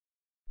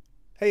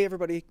Hey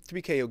everybody,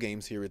 3KO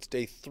Games here. It's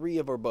day 3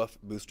 of our Buff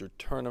Booster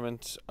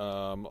Tournament.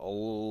 Last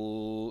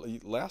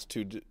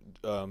two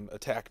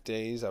attack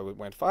days, I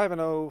went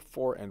 5-0,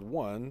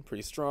 4-1,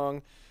 pretty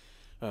strong,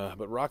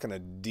 but rocking a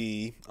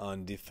D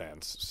on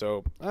defense.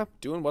 So,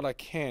 doing what I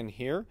can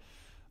here.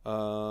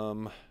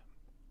 Got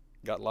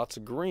lots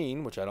of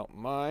green, which I don't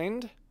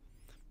mind.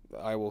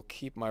 I will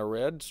keep my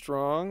red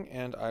strong,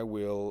 and I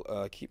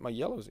will keep my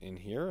yellows in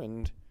here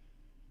and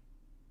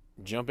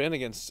jump in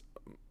against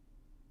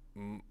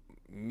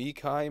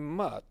Mikai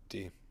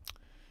Matti.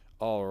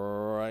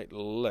 Alright,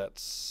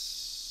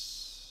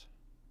 let's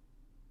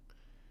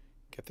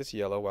get this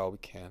yellow while we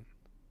can.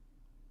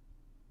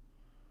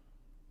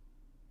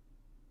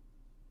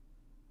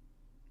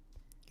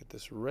 Get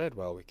this red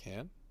while we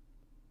can.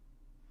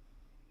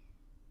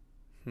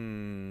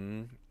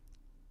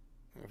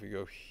 If we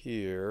go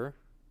here.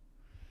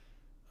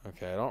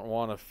 Okay, I don't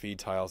want to feed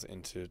tiles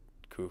into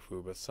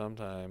Khufu, but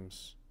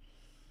sometimes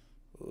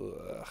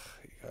you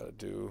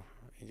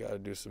gotta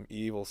do some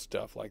evil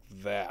stuff like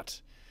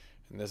that.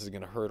 And this is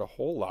gonna hurt a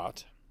whole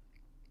lot.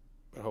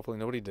 But hopefully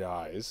nobody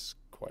dies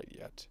quite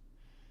yet.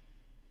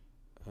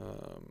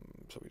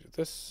 So we do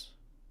this.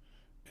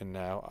 And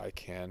now I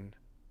can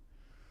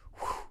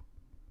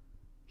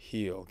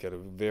heal. Get a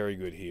very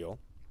good heal.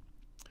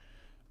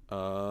 I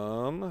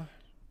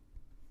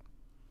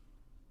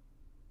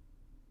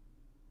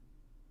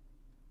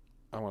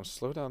want to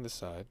slow down this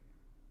side.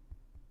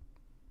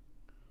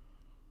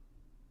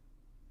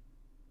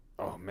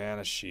 Oh,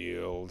 mana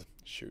shield.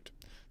 Shoot.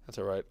 That's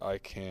alright. I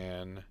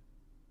can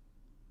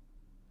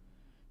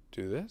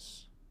do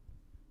this.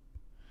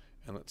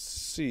 And let's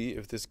see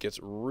if this gets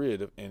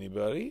rid of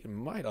anybody. It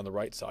might on the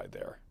right side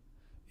there.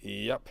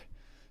 Yep.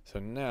 So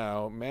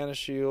now, mana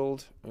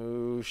shield.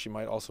 Ooh, she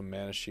might also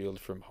mana shield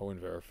from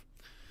Hohenwerf.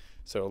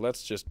 So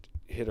let's just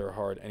hit her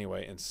hard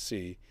anyway and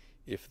see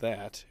if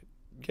that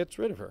gets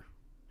rid of her.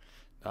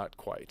 Not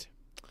quite.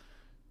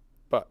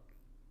 But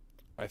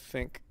I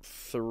think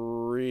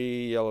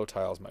 3 yellow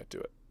tiles might do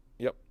it.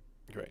 Yep,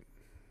 great.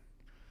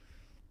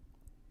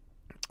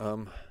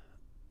 Alright,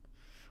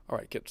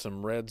 get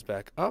some reds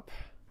back up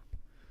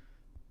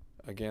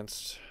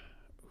against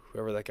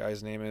whoever that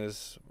guy's name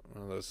is.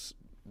 One of those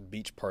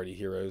beach party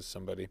heroes,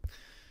 somebody.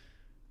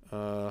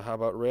 How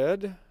about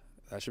red?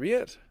 That should be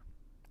it.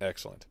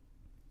 Excellent.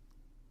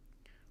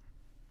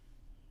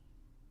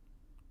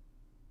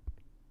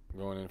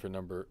 Going in for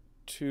number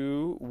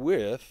 2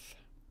 with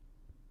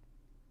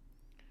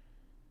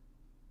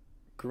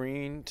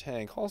green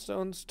tank.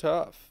 Hallstone's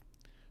tough.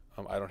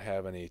 I don't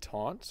have any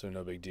taunt, so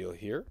no big deal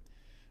here.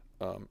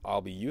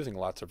 I'll be using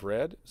lots of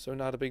red, so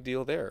not a big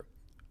deal there.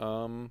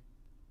 I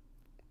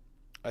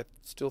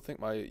still think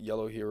my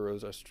yellow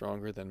heroes are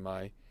stronger than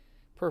my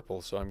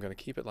purple, so I'm going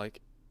to keep it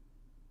like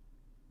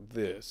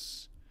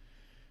this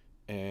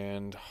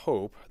and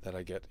hope that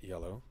I get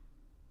yellow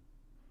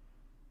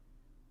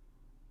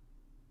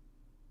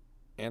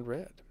and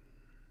red.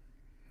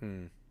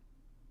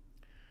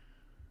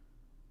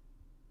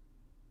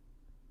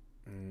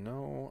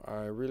 No,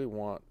 I really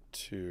want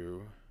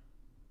to...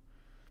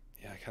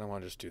 Yeah, I kind of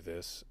want to just do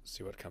this,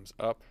 see what comes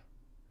up.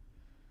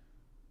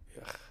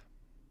 Ugh.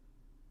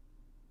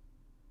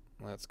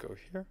 Let's go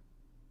here.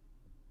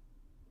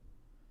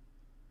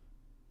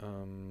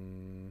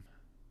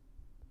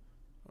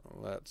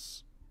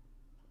 Let's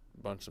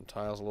bunch some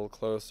tiles a little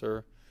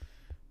closer.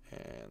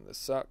 And this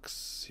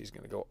sucks. He's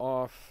going to go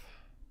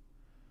off.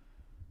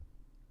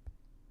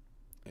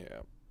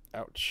 Yeah.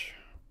 Ouch.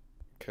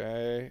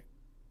 Okay.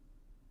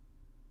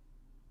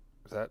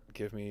 Does that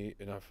give me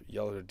enough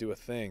yellow to do a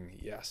thing?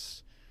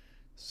 Yes.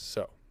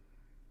 So,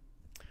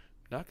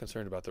 not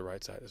concerned about the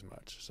right side as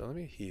much. So let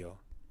me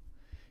heal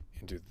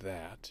and do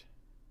that.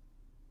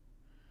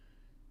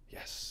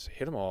 Yes,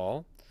 hit them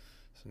all.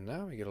 So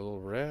now we get a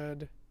little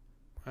red.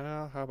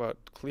 Well, how about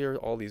clear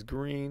all these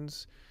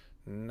greens?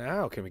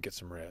 Now can we get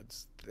some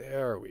reds?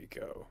 There we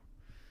go.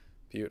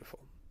 Beautiful.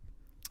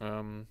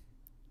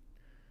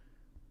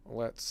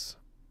 Let's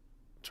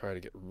try to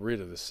get rid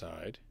of the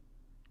side.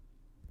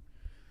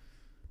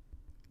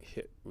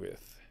 Hit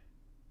with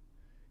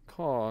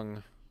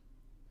Kong.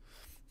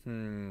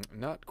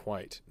 Not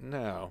quite.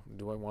 Now,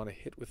 do I want to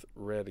hit with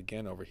red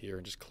again over here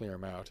and just clear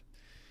them out?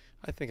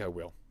 I think I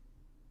will.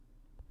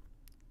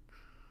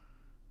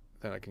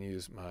 Then I can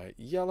use my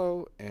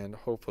yellow and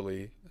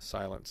hopefully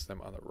silence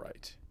them on the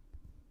right.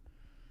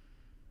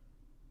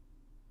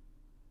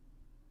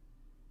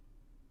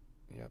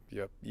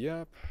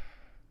 Yep.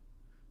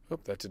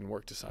 Hope that didn't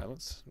work to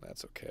silence.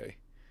 That's okay.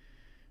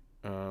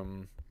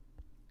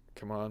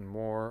 Come on,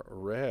 more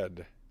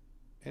red.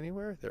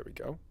 Anywhere? There we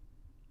go.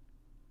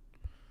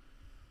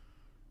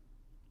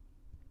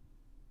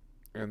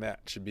 And that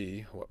should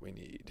be what we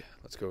need.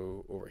 Let's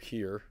go over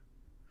here.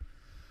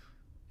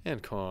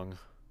 And Kong.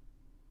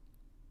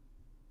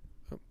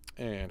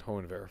 And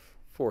Hohenwerf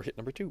for hit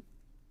number 2.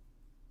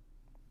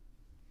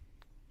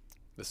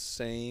 The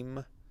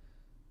same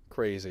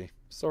crazy.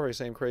 Sorry,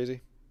 same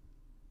crazy.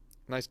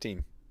 Nice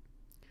team.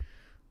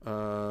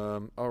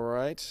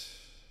 Alright.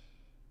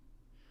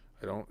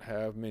 I don't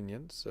have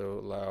minions,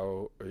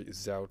 so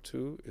Zhao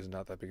Tu is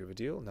not that big of a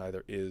deal.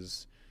 Neither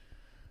is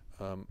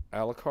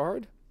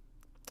Alucard.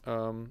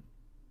 I'm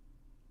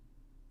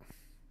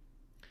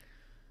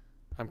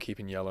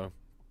keeping yellow.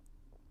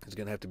 There's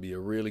going to have to be a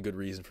really good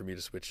reason for me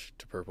to switch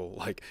to purple,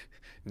 like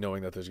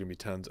knowing that there's going to be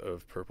tons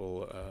of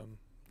purple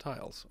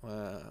tiles.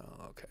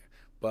 Okay.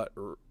 But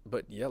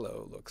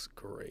yellow looks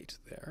great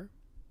there.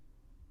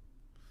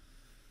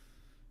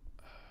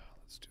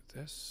 Let's do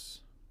this.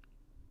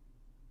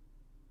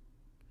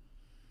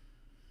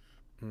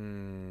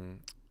 I'm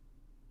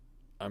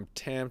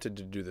tempted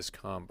to do this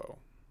combo.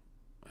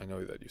 I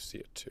know that you see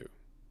it too.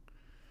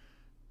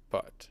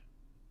 But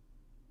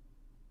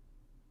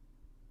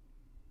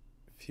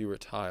fewer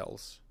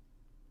tiles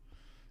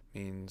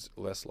means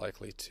less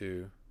likely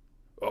to...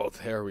 Oh,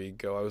 there we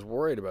go. I was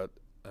worried about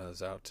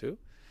Zhao Tu,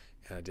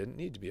 and I didn't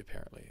need to be,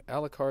 apparently.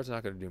 Alucard's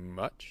not going to do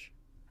much,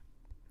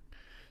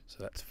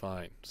 so that's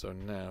fine. So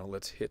now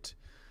let's hit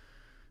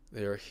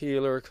their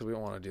healer, because we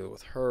don't want to deal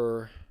with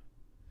her.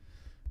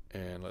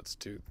 And let's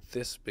do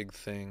this big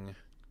thing.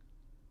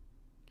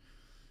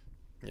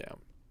 Yeah.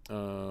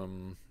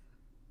 We'll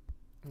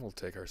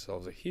take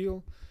ourselves a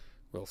heal.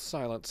 We'll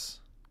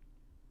silence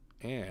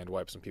and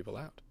wipe some people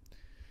out.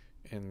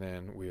 And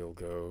then we'll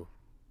go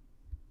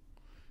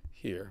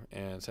here.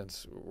 And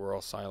since we're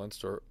all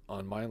silenced or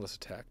on mindless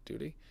attack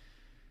duty,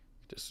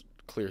 just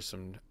clear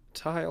some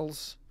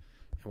tiles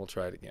and we'll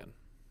try it again.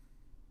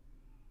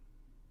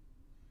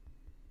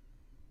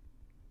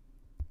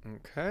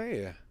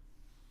 Okay.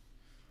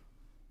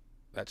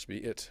 That should be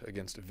it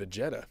against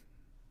Vegeta.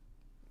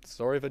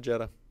 Sorry,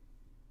 Vegeta.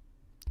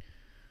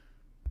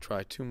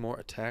 Try 2 more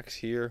attacks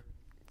here.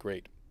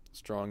 Great.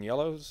 Strong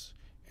yellows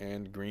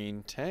and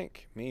green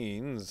tank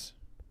means...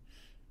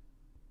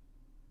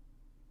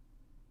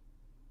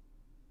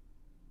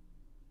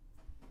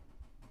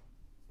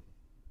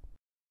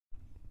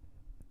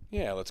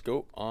 Yeah, let's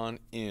go on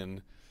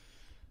in.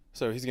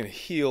 So he's going to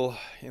heal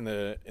in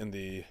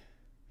the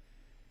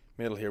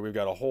middle here. We've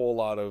got a whole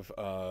lot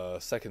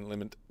of second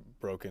limit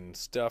broken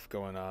stuff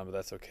going on, but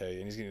that's okay.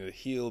 And he's going to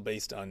heal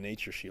based on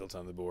nature shields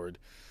on the board.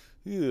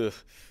 Ugh,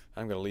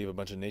 I'm going to leave a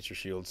bunch of nature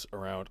shields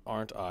around,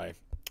 aren't I?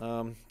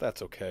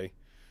 That's okay.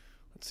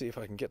 Let's see if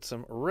I can get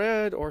some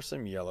red or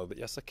some yellow.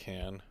 Yes, I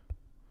can.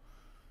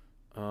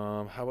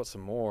 How about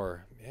some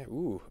more? Yeah,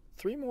 ooh,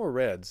 3 more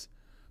reds.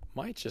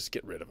 Might just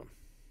get rid of them.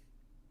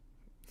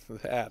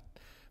 That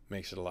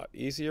makes it a lot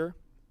easier.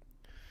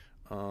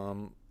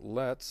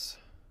 Let's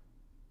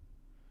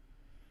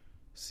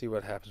see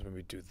what happens when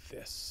we do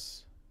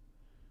this.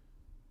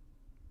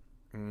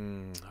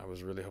 I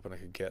was really hoping I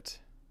could get...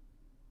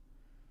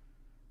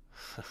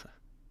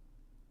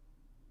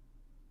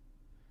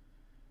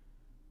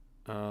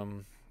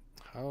 how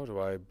do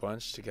I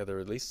bunch together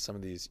at least some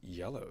of these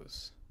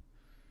yellows?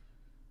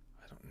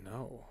 I don't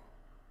know.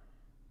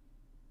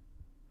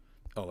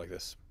 Oh, like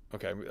this.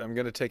 Okay, I'm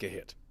going to take a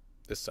hit.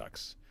 This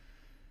sucks.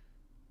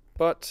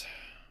 But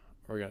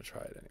we're going to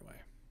try it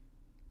anyway.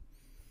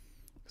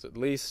 Because at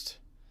least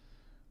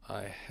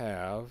I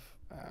have...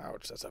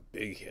 Ouch, that's a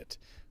big hit.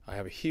 I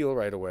have a heal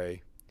right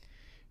away.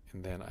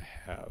 And then I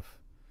have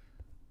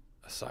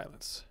a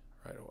silence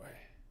right away.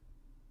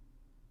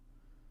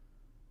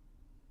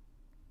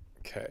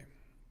 Okay.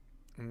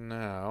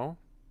 Now,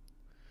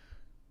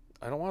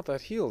 I don't want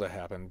that heal to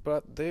happen,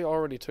 but they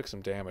already took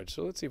some damage.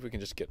 So let's see if we can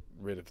just get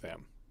rid of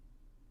them.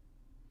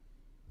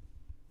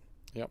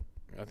 Yep,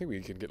 I think we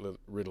can get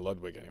rid of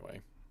Ludwig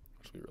anyway,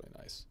 which would be really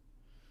nice.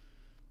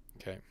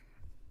 Okay,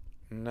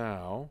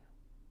 now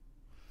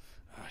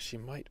she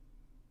might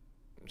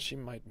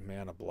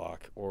mana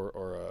block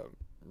or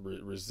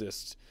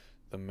resist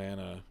the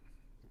mana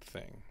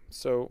thing.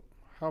 So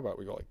how about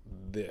we go like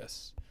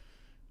this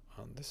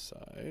on this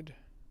side?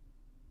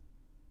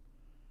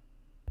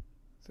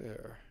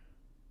 There.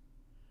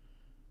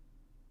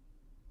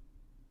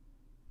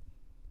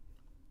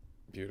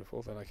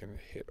 Beautiful. Then I can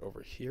hit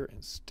over here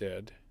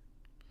instead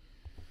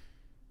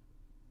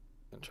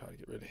and try to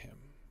get rid of him.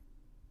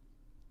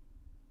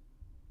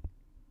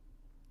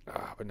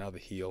 But now the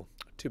heal.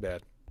 Too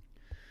bad.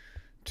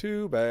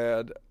 Too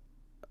bad.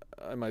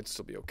 I might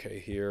still be okay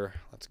here.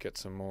 Let's get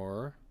some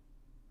more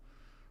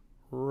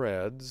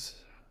reds.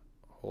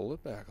 Hold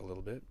it back a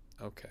little bit.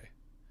 Okay.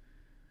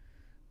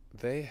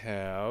 They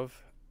have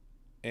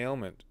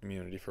ailment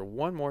immunity for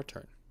 1 more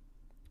turn.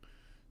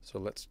 So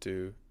let's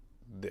do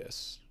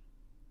this.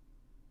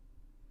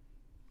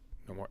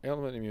 No more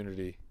ailment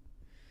immunity.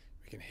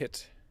 We can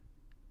hit.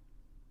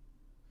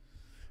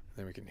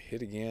 Then we can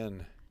hit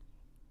again.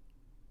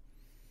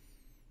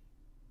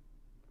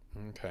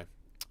 Okay.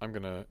 I'm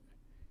going to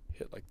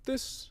hit like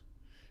this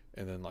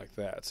and then like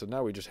that. So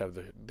now we just have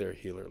their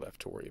healer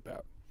left to worry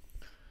about.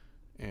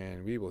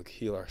 And we will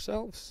heal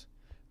ourselves.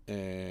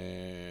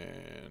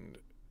 And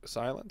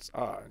silence.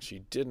 And she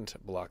didn't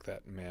block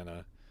that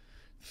mana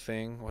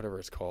thing, whatever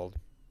it's called.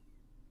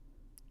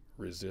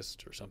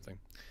 Resist or something.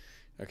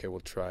 Okay, we'll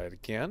try it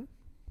again.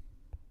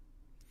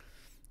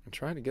 I'm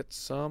trying to get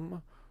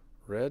some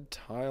red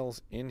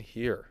tiles in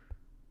here.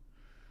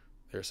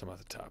 There's some at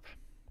the top.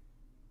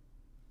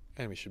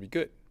 And we should be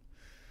good.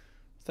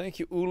 Thank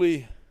you,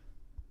 Uli.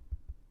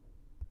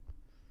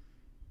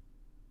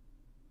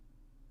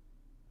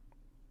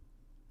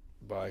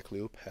 By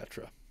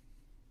Cleopatra.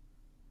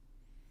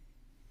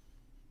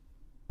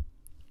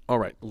 All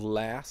right,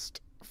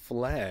 last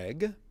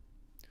flag.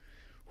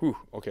 Whew,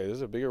 okay, this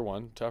is a bigger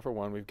one, tougher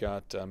one. We've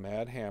got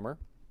Mad Hammer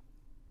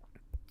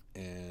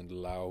and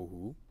Lao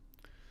Hu.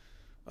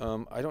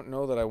 I don't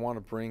know that I want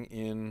to bring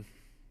in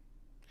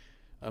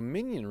a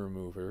minion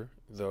remover,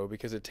 though,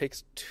 because it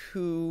takes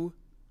 2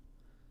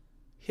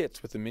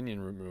 hits with the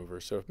minion remover.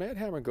 So if Mad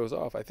Hammer goes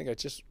off, I think I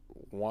just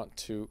want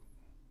to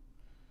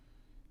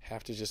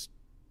have to just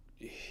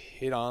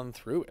hit on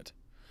through it.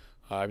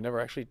 I've never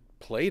actually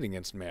played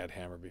against Mad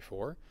Hammer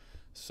before,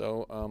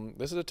 so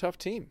this is a tough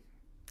team.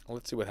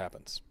 Let's see what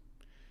happens.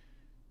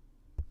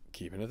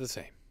 Keeping it the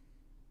same.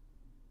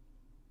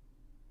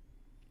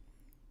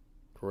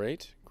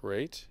 Great,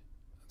 great.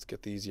 Let's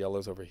get these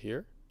yellows over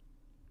here.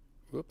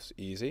 Whoops,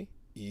 easy,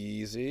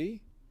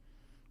 easy.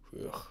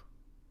 Ugh.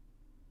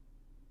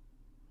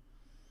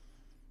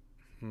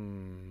 Let's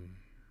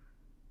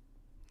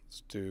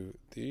do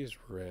these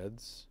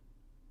reds.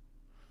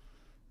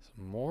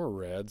 Some more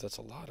reds. That's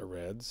a lot of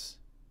reds.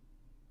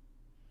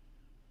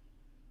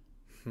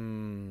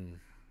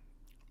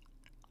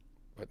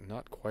 But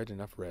not quite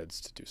enough reds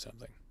to do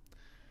something.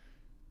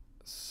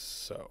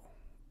 So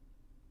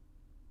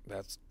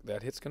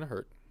that hit's gonna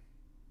hurt.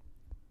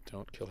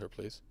 Don't kill her,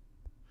 please.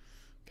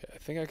 Okay, I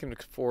think I can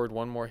afford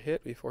one more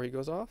hit before he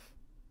goes off.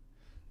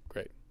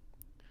 Great.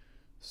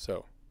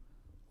 So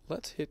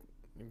let's hit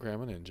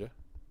Grandma Ninja.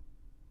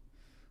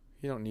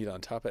 You don't need,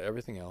 on top of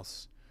everything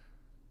else,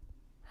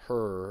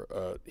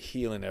 her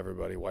healing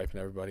everybody,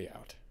 wiping everybody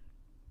out.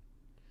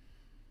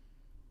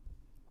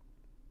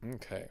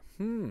 Okay.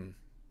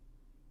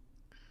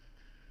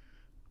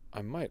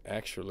 I might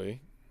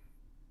actually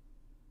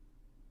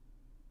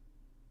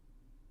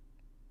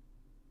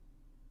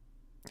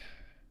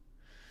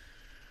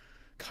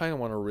kind of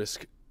want to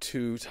risk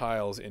 2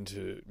 tiles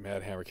into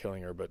Mad Hammer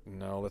killing her, but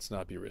no, let's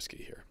not be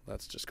risky here.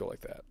 Let's just go like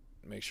that.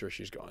 Make sure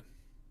she's gone.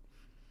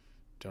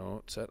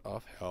 Don't set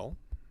off hell.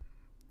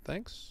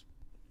 Thanks.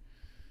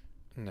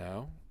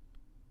 Now,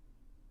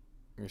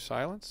 your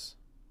silence.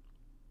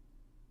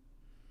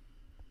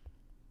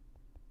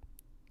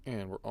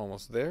 And we're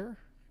almost there.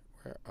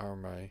 Where are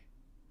my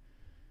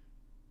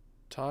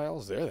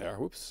tiles? There they are.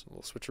 Whoops, a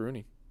little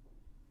switcheroony.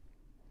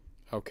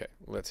 Okay,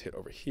 let's hit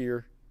over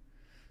here.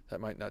 That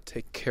might not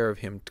take care of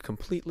him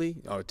completely.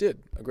 Oh, it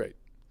did. Oh, great.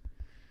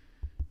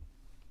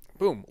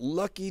 Boom.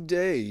 Lucky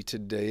day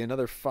today.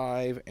 Another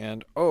 5.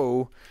 And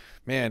oh,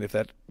 man, if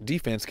that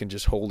defense can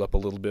just hold up a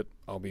little bit,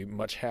 I'll be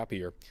much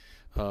happier.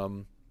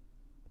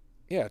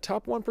 Yeah,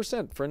 top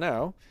 1% for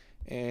now.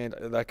 And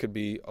that could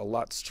be a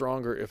lot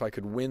stronger if I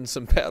could win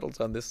some battles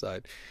on this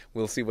side.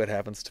 We'll see what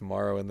happens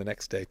tomorrow and the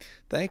next day.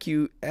 Thank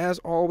you, as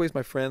always,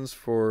 my friends,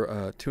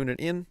 for tuning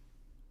in.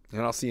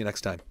 And I'll see you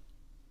next time.